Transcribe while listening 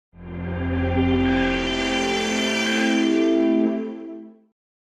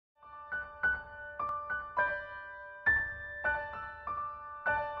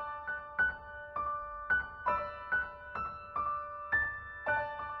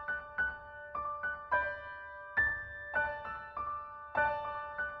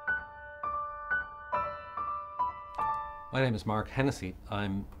My name is Mark Hennessy.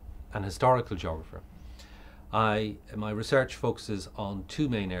 I'm an historical geographer. My research focuses on two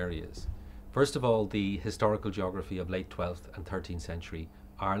main areas. First of all, the historical geography of late 12th and 13th century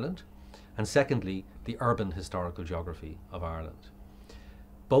Ireland, and secondly, the urban historical geography of Ireland.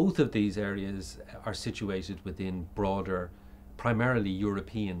 Both of these areas are situated within broader, primarily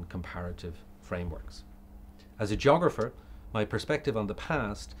European comparative frameworks. As a geographer, my perspective on the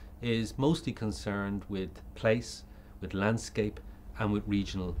past is mostly concerned with place, with landscape, and with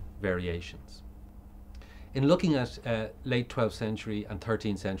regional variations. In looking at late 12th century and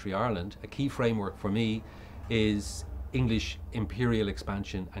 13th century Ireland, a key framework for me is English imperial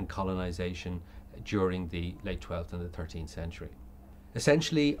expansion and colonization during the late 12th and the 13th century.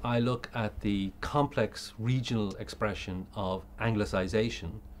 Essentially, I look at the complex regional expression of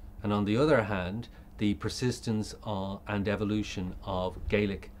Anglicization, and on the other hand, the persistence and evolution of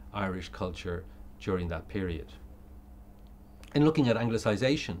Gaelic Irish culture during that period. In looking at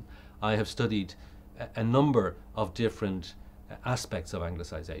Anglicization, I have studied a number of different aspects of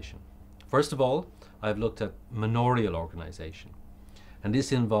Anglicization. First of all, I've looked at manorial organization, and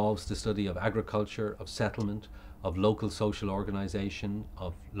this involves the study of agriculture, of settlement, of local social organization,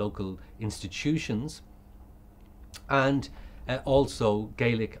 of local institutions, and also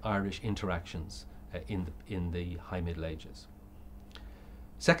Gaelic Irish interactions in the High Middle Ages.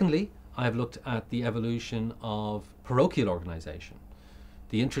 Secondly, I have looked at the evolution of parochial organization.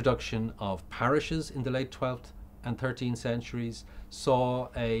 The introduction of parishes in the late 12th and 13th centuries saw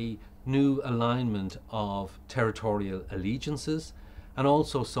a new alignment of territorial allegiances and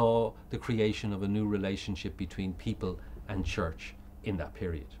also saw the creation of a new relationship between people and church in that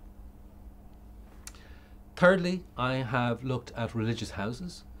period. Thirdly, I have looked at religious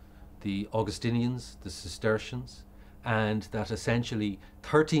houses, the Augustinians, the Cistercians, and that essentially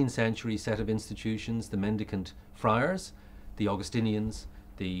 13th century set of institutions, the mendicant friars, the Augustinians,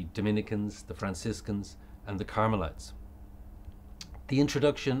 the Dominicans, the Franciscans, and the Carmelites. The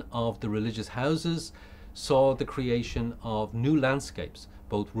introduction of the religious houses saw the creation of new landscapes,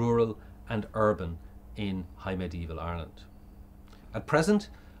 both rural and urban, in high medieval Ireland. At present,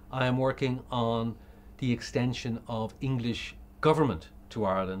 I am working on the extension of English government to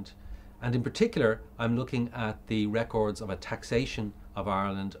Ireland, and in particular, I'm looking at the records of a taxation of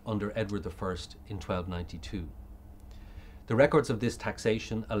Ireland under Edward I in 1292. The records of this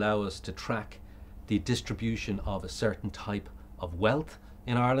taxation allow us to track the distribution of a certain type of wealth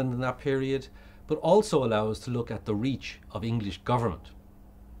in Ireland in that period, but also allow us to look at the reach of English government.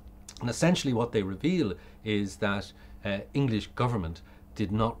 And essentially what they reveal is that English government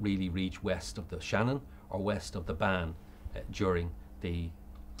did not really reach west of the Shannon or west of the Bann during the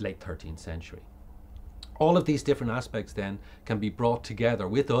late 13th century. All of these different aspects then can be brought together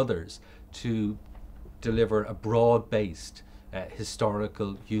with others to deliver a broad-based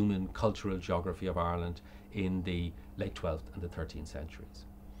historical, human, cultural geography of Ireland in the late 12th and the 13th centuries.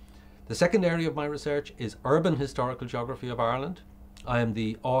 The second area of my research is urban historical geography of Ireland. I am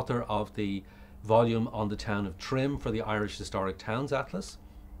the author of the volume on the town of Trim for the Irish Historic Towns Atlas.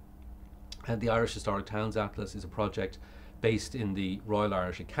 And the Irish Historic Towns Atlas is a project based in the Royal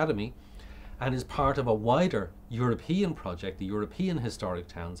Irish Academy and is part of a wider European project, the European Historic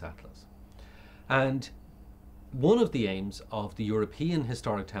Towns Atlas. And one of the aims of the European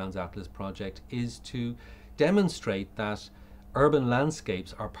Historic Towns Atlas project is to demonstrate that urban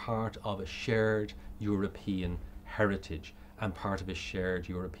landscapes are part of a shared European heritage and part of a shared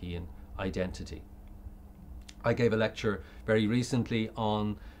European identity. I gave a lecture very recently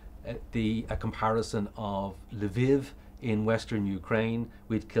on a comparison of Lviv in Western Ukraine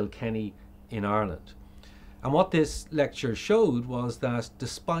with Kilkenny in Ireland. And what this lecture showed was that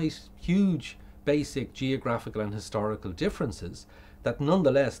despite huge basic geographical and historical differences, that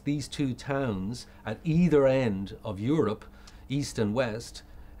nonetheless these two towns at either end of Europe, east and west,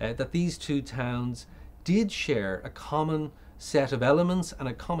 that these two towns did share a common set of elements and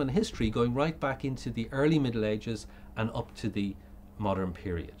a common history going right back into the early Middle Ages and up to the modern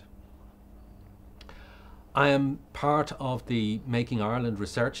period. I am part of the Making Ireland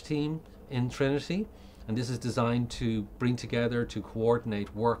research team in Trinity, and this is designed to bring together, to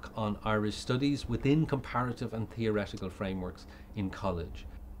coordinate work on Irish studies within comparative and theoretical frameworks in college.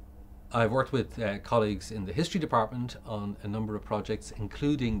 I've worked with colleagues in the history department on a number of projects,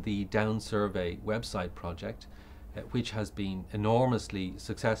 including the Down Survey website project, which has been enormously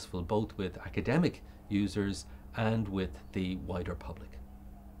successful both with academic users and with the wider public.